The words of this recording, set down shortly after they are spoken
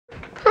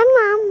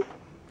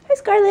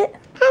Scarlett.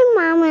 Hi,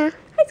 Mama.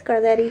 Hi,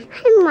 Scarletty.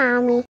 Hi,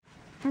 Mommy.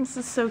 This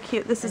is so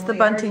cute. This is the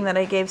bunting that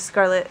I gave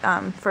Scarlett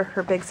for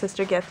her big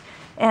sister gift.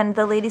 And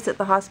the ladies at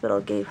the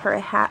hospital gave her a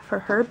hat for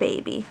her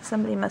baby.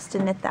 Somebody must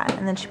have knit that.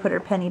 And then she put her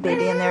Penny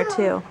baby in there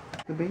too.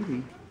 The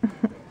baby.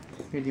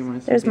 Here, do you want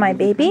to There's my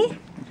baby.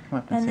 Come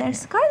up And there's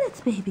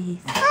Scarlett's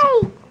babies.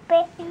 Hi,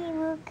 baby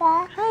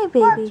Luca. Hi,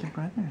 baby. It's your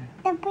brother.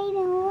 The baby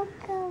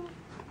Luca.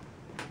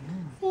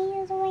 See,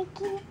 he's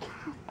waking up.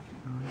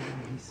 Oh,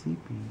 yeah, he's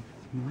sleeping.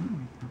 He might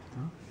wake up,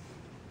 though.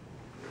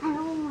 I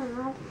don't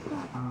want to.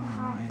 Oh,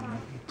 I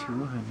love you too,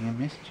 honey. I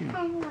missed you.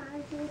 I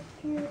love you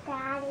too,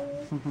 Daddy.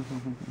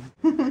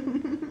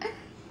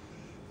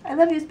 I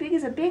love you as big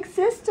as a big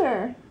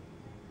sister.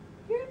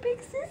 You're a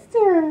big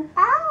sister.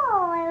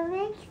 Oh, a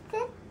big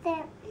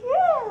sister.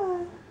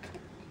 Yeah.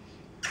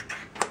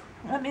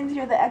 That means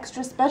you're the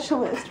extra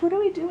specialist. What are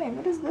we doing?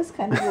 What is this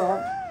kind of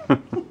love?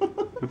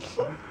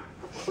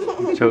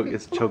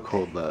 It's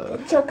chokehold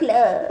love. Choke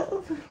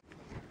love.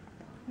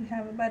 We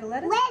have a bite of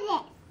lettuce.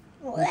 Lettuce.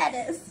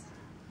 Lettuce.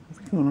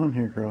 What's going on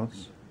here,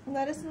 girls?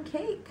 Lettuce and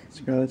cake.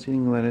 Scarlett's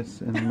eating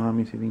lettuce and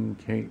Mommy's eating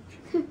cake.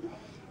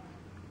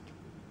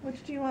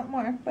 Which do you want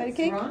more? Bite of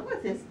cake? What's wrong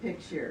with this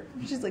picture?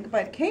 She's like,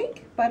 bite of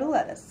cake, bite of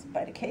lettuce.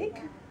 Bite of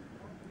cake.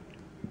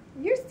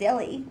 You're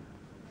silly.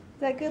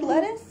 Is that good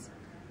lettuce?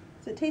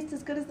 Does it taste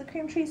as good as the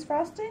cream cheese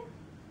frosting?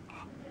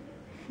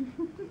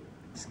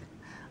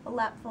 A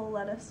lap full of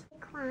lettuce.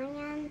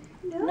 Crying.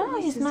 No,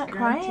 he's not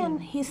crying.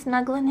 He's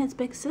snuggling his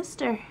big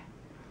sister.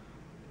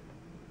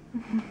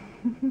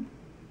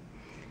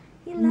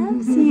 He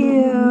loves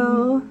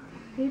you.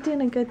 You're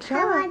doing a good I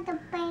job. want the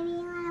baby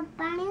on a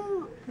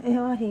balloon.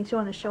 Oh, you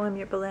want to show him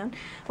your balloon?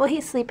 Well,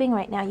 he's sleeping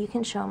right now. You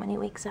can show him when he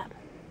wakes up.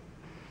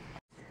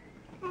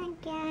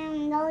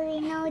 Again, nosy,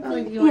 nosy. Oh,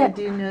 you want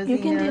to do nosy, You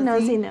can do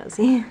nosy,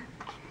 nosy.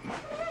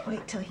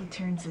 Wait till he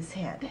turns his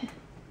head.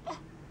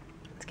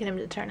 Let's get him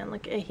to turn and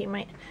look. He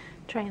might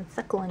try and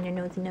suckle on your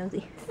nosy,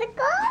 nosy.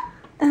 Sickle?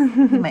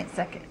 He might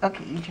suck it.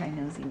 Okay, you try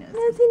nosy, nosy.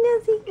 Nosy,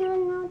 nosy. You're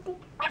nosy.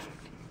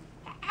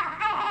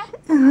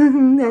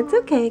 That's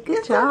okay.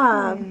 Good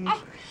job.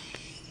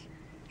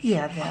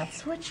 Yeah,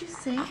 that's what you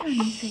say when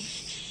you say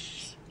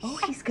shh. Oh,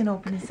 he's going to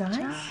open his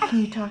eyes. Can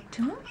you talk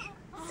to him?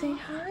 Say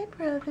hi,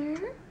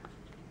 brother.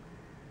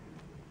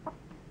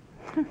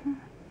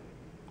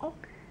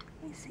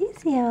 He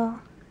sees you.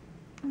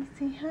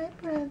 Say hi,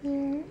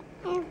 brother.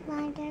 Hey,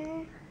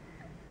 mother.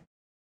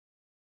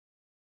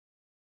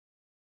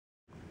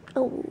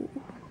 Oh.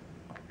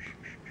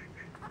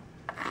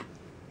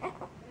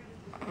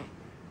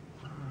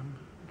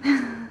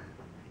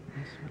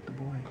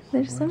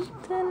 There's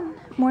something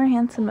more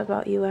handsome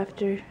about you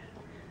after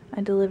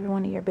I deliver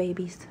one of your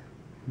babies.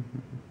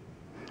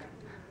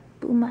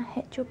 Boom, I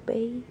had your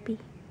baby.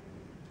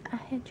 I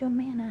had your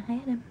man, I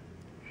had him.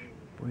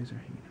 Boys are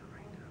hanging out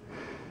right now.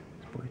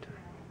 It's boy time.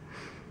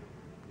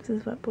 This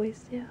is what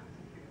boys do.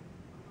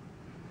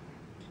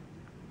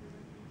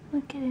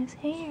 Look at his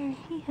hair.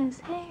 He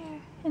has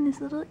hair and his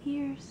little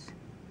ears.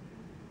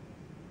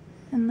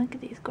 And look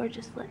at these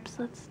gorgeous lips.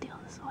 Let's steal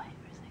this away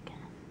for a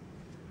second.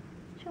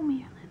 Show me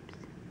your lips.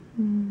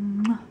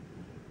 Mwah.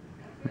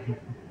 You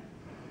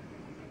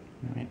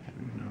might have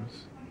your nose.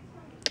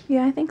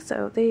 Yeah, I think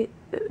so.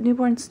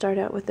 Newborns start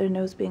out with their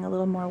nose being a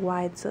little more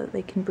wide so that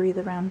they can breathe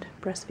around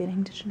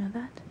breastfeeding. Did you know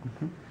that?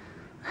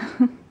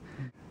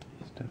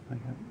 He's definitely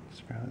got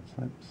Scarlett's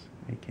lips,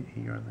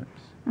 aka your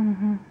lips.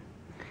 And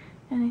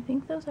I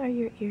think those are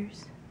your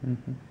ears.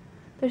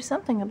 There's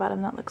something about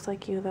him that looks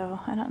like you,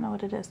 though. I don't know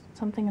what it is.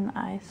 Something in the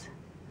eyes.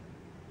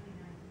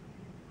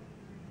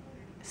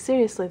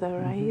 Seriously, though,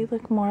 right? You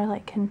look more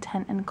like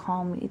content and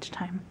calm each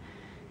time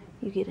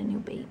you get a new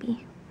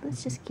baby.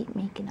 Let's just keep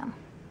making them.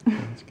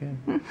 That's good.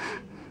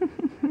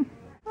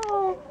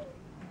 Oh.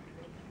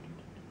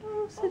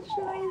 Oh, such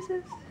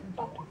noises.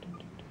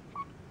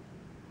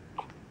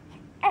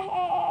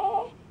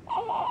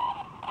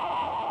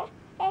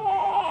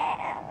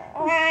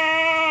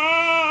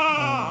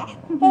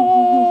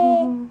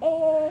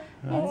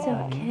 It's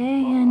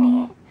okay,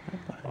 honey.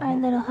 Our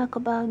little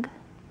huckleberg.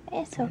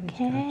 It's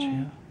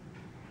okay.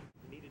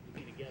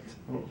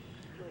 Oh.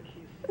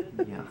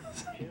 Yeah,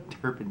 it's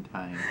like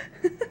turpentine.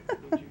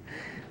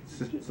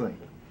 It's like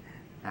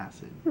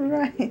acid.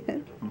 Right.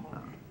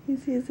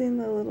 He's using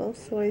the little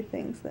soy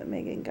things that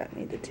Megan got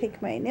me to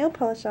take my nail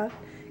polish off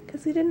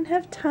because we didn't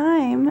have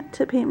time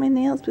to paint my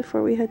nails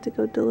before we had to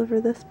go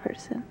deliver this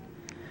person.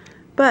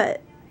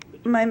 But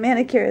my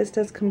manicurist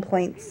has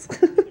complaints.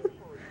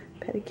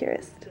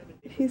 Pedicurist.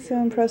 He's so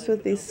impressed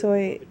with these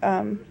soy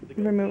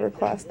remover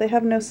cloths. They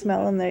have no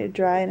smell and they're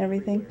dry and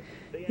everything.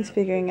 He's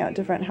figuring out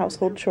different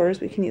household chores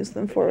we can use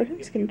them for.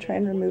 He's going to try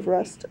and remove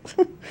rust.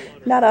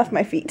 Not off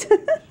my feet.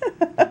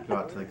 Go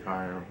out to the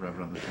car, rub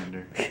it on the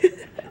fender.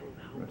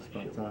 Rub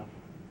spots off.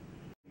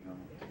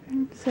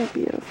 It's so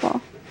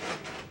beautiful.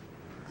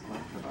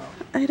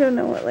 I don't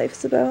know what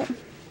life's about.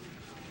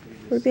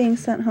 We're being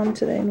sent home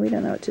today and we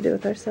don't know what to do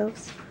with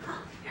ourselves.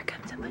 Here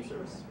comes somebody.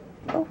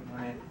 Oh,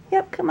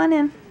 yep, come on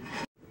in.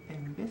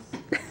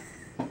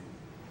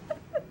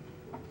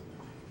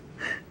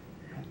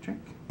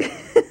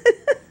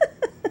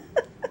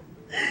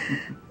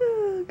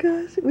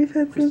 We've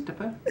had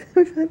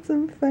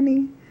some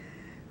funny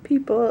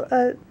people.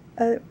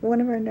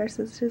 One of our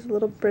nurses, she's a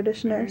little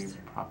British nurse.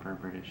 Very proper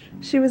British.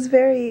 She was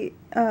very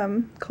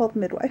called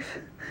midwife,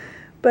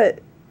 but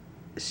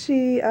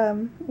she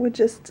would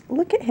just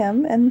look at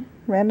him and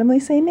randomly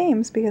say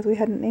names because we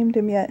hadn't named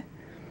him yet.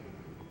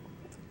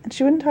 And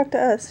she wouldn't talk to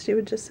us. She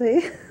would just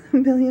say a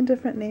million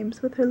different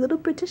names with her little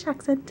British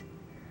accent.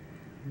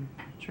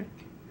 Patrick.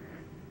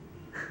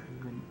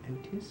 And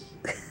Otis.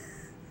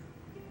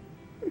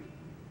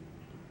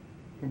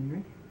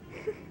 Henry.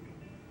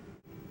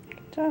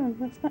 Good job.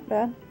 That's not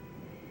bad.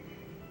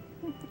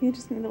 You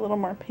just need a little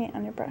more paint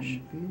on your brush.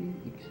 Very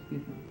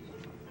experienced.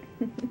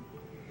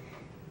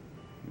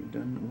 We've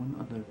done one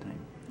other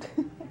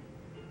thing.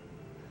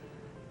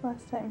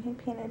 Last time he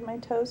painted my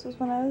toes was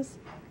when I was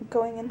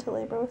going into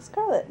labor with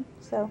Scarlett.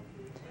 So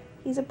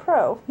he's a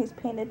pro. He's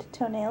painted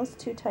toenails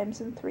 2 times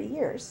in 3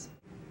 years.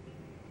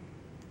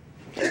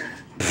 Ryan,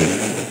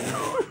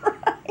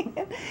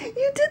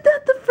 you did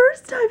that the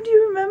first time. Do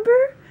you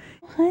remember?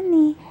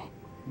 Honey.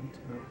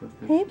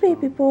 Hey,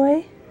 baby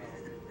boy.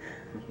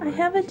 I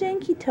have a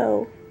janky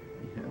toe.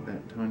 Yeah,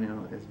 that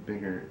toenail is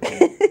bigger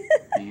than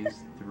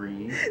these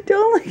 3.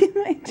 Don't look at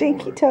my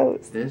janky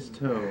toes. This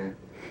toe.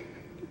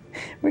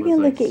 We're gonna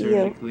look at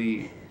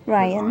you,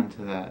 Ryan.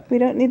 Onto that. We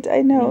don't need to.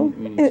 I know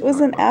it was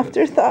an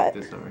afterthought.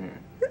 This over here.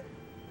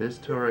 This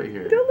toe right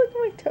here. Don't look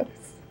at my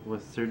toes.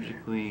 Was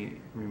surgically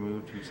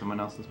removed from someone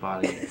else's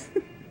body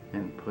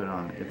and put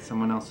on. It's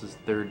someone else's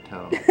 3rd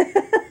toe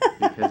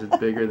because it's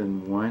bigger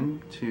than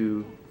 1,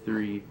 2,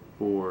 3,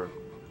 4.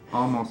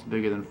 Almost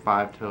bigger than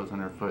 5 toes on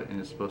her foot, and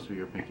it's supposed to be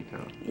your pinky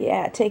toe.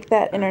 Yeah, take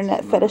that,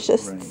 internet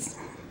fetishists.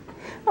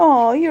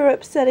 Oh, you're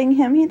upsetting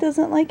him. He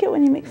doesn't like it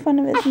when you make fun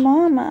of his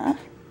mama.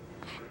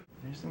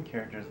 There's some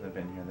characters that have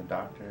been here. The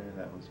doctor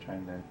that was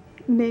trying to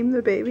name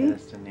the baby. Get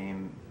us to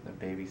name the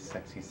baby's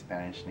sexy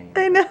Spanish name.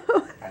 I know.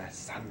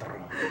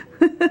 Alessandro.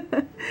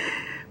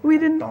 We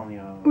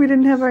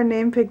didn't have our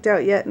name picked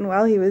out yet, and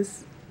while he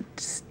was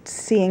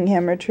seeing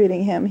him or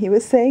treating him, he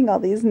was saying all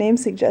these name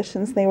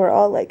suggestions. They were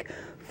all like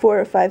 4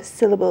 or 5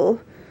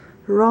 syllable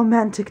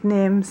romantic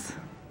names.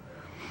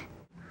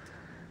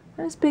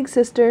 There's Big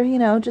Sister, you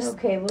know, just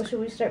okay, well, should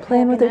we start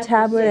playing with her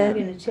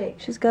tablet. Take?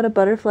 She's got a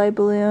butterfly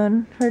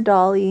balloon, her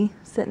dolly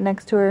sitting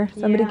next to her.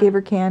 Somebody gave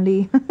her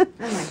candy. Oh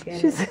my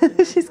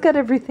goodness. she's got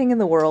everything in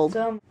the world.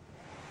 So,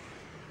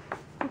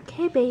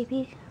 okay,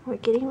 baby, we're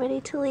getting ready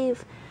to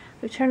leave.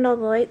 We turned all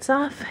the lights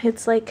off.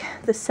 It's like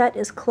the set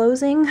is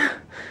closing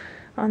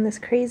on this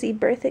crazy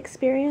birth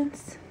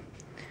experience.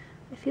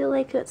 I feel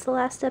like it's the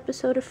last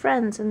episode of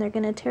Friends and they're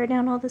going to tear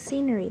down all the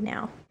scenery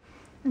now.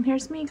 And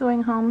here's me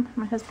going home.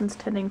 My husband's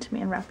tending to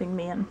me and wrapping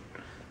me in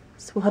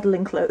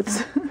swaddling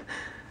clothes.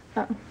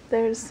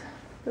 There's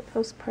the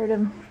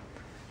postpartum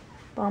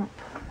bump.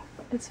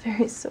 It's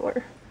very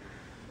sore,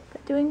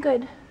 but doing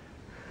good.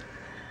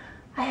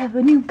 I have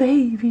a new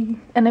baby,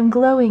 and I'm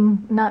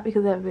glowing, not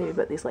because I have a baby,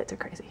 but these lights are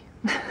crazy.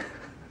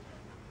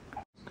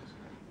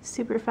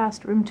 Super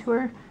fast room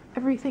tour.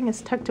 Everything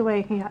is tucked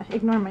away. Yeah,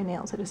 ignore my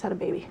nails, I just had a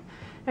baby.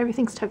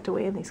 Everything's tucked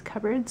away in these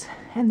cupboards,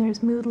 and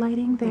there's mood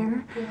lighting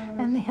there,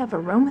 and they have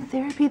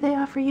aromatherapy they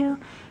offer you,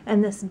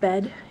 and this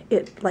bed,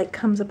 it like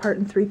comes apart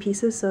in 3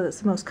 pieces, so it's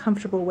the most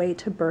comfortable way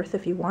to birth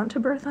if you want to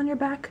birth on your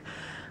back,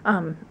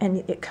 and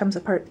it comes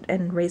apart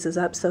and raises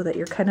up so that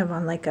you're kind of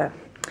on like a,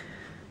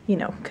 you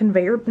know,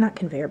 not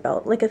conveyor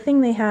belt, like a thing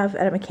they have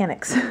at a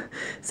mechanics,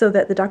 so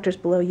that the doctor's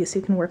below you so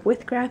you can work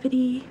with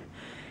gravity.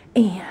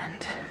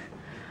 And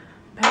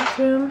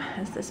bathroom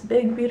has this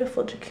big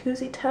beautiful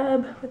jacuzzi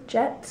tub with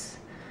jets.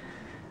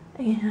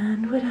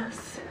 And what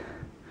else?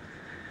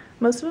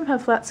 Most of them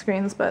have flat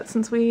screens, but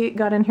since we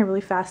got in here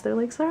really fast, they're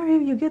like,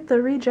 sorry, you get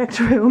the reject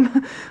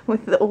room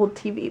with the old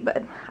TV,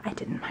 but I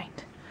didn't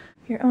mind.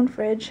 Your own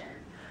fridge.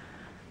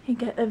 You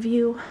get a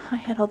view. I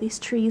had all these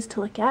trees to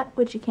look at,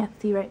 which you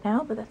can't see right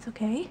now, but that's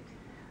okay.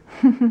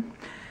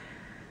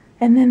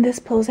 And then this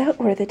pulls out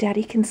where the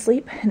daddy can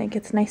sleep, and it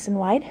gets nice and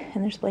wide,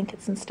 and there's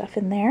blankets and stuff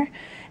in there.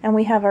 And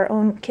we have our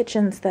own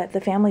kitchens that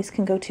the families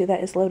can go to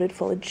that is loaded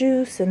full of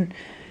juice and,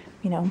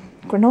 you know,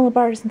 granola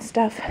bars and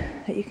stuff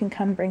that you can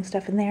come bring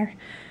stuff in there.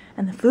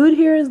 And the food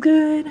here is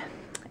good.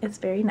 It's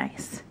very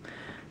nice.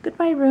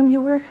 Goodbye, room.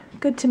 You were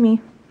good to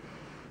me.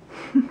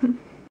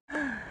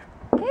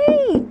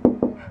 Hey!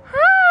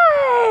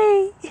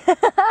 Hi!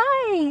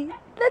 Hi!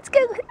 Let's go.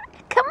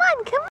 Come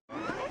on, come on.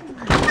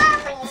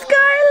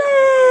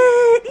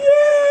 Scarlett!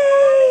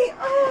 Yay!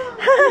 Oh,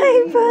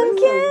 hi,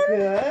 Pumpkin.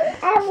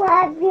 I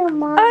love you,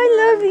 Mom. I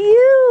love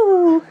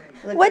you.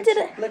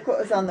 Look what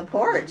was on the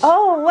porch.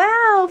 Oh,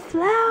 wow,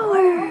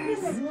 flowers.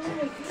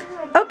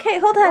 Okay,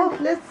 hold on. Oh,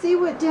 let's see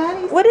what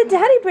Daddy. What did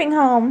Daddy bring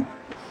home?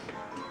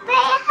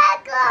 Baby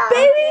Huckle.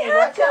 Baby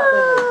watch out,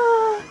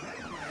 Huckle.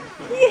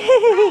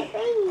 Yay.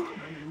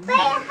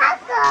 Baby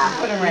Huckle.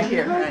 Put him right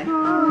here. Right?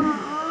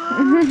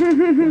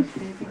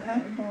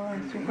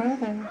 It's your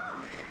brother.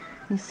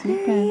 He's There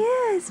he sleeping.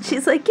 is.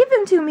 She's like, give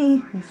him to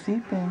me. He's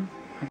sleeping.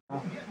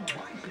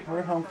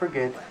 We're home for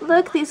good.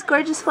 Look, these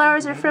gorgeous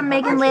flowers are from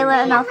Megan,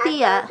 Layla, and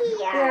Althea.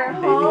 Here.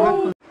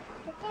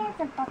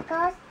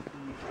 buckles.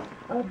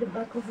 Oh, the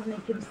buckles will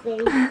make him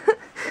safe.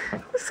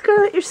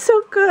 Scarlett, you're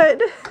so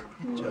good.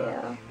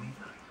 Yeah.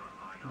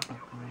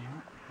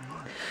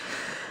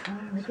 Oh,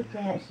 look at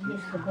that. She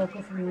gets the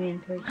buckles and ran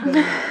for her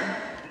tail.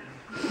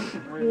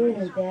 Look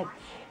at that.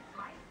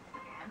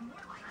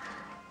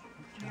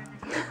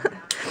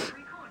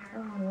 Oh,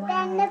 wow.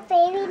 Then the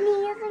baby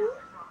needs them.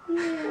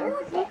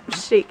 I'm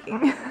shaking.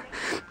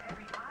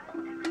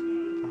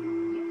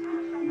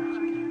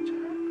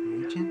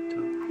 Very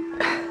gentle.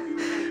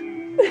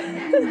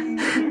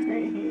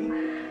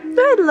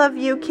 I love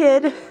you,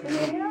 kid.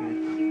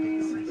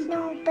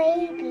 No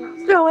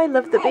baby. Oh, I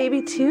love the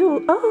baby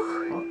too. Oh.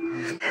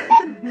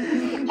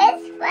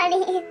 It's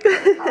funny.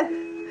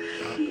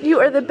 You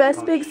are the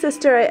best big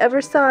sister I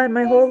ever saw in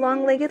my whole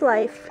long-legged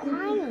life.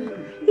 Crying.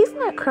 He's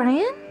not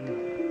crying.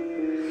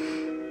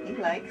 He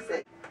likes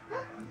it.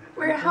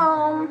 We're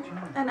home,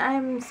 and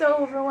I'm so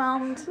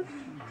overwhelmed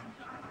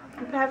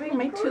with having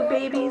my 2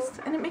 babies,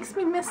 and it makes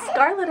me miss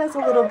Scarlett as a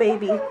little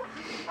baby.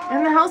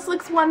 And the house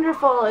looks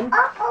wonderful, and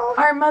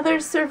our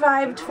mothers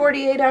survived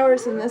 48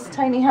 hours in this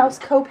tiny house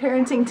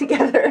co-parenting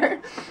together.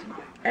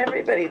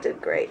 Everybody did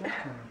great.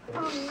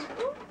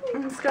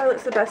 And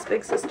Scarlett's the best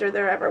big sister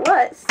there ever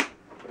was.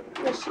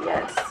 Yes, she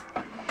is.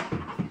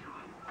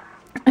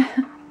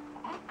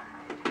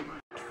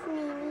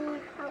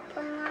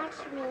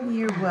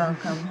 You're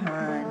welcome,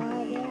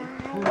 honey.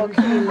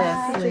 Okay,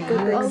 Leslie, you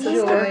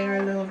enjoy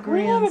our little grandson.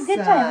 We had a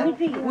good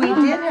time. We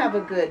did have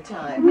a good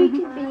time. We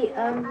could be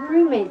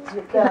roommates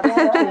with God.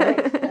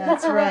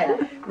 That's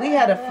right. We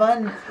had a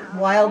fun,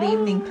 wild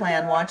evening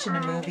plan watching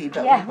a movie,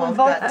 but Yeah, we both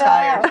got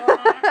tired.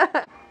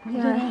 We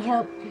didn't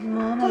help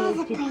Mama.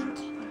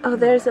 Oh,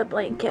 there's a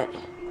blanket.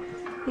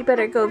 You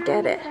better go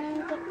get it.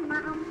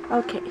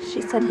 Okay,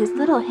 she said his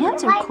little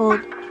hands are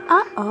cold.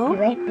 Uh-oh. Be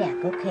right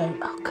back, okay?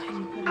 Okay.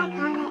 I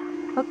got it.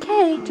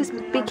 Okay, just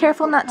be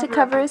careful not to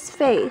cover his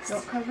face.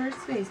 Don't cover his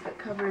face, but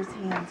cover his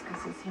hands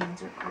because his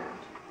hands are cold.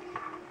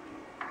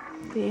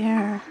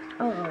 There.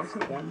 Oh,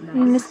 isn't that nice?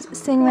 You gonna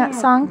sing that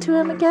song to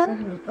him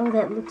again? Oh,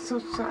 that looks so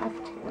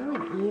soft. Oh,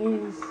 it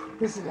is.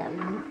 This is that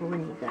wonderful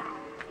one you got.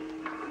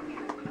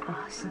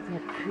 Oh, isn't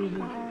that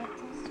pretty?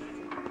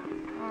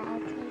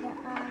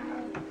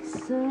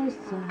 So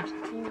soft.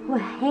 Well,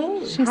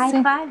 hey, She's high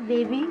sing- five,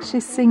 baby.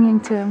 She's singing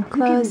to him.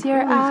 Close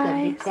your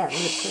eyes. That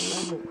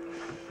looks lovely.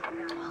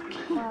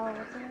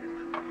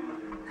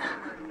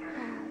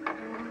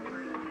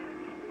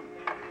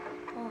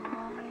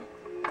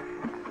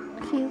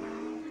 Cute.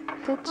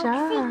 Good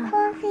job.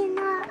 Closing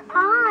her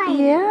eyes.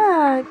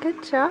 Yeah,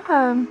 good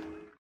job.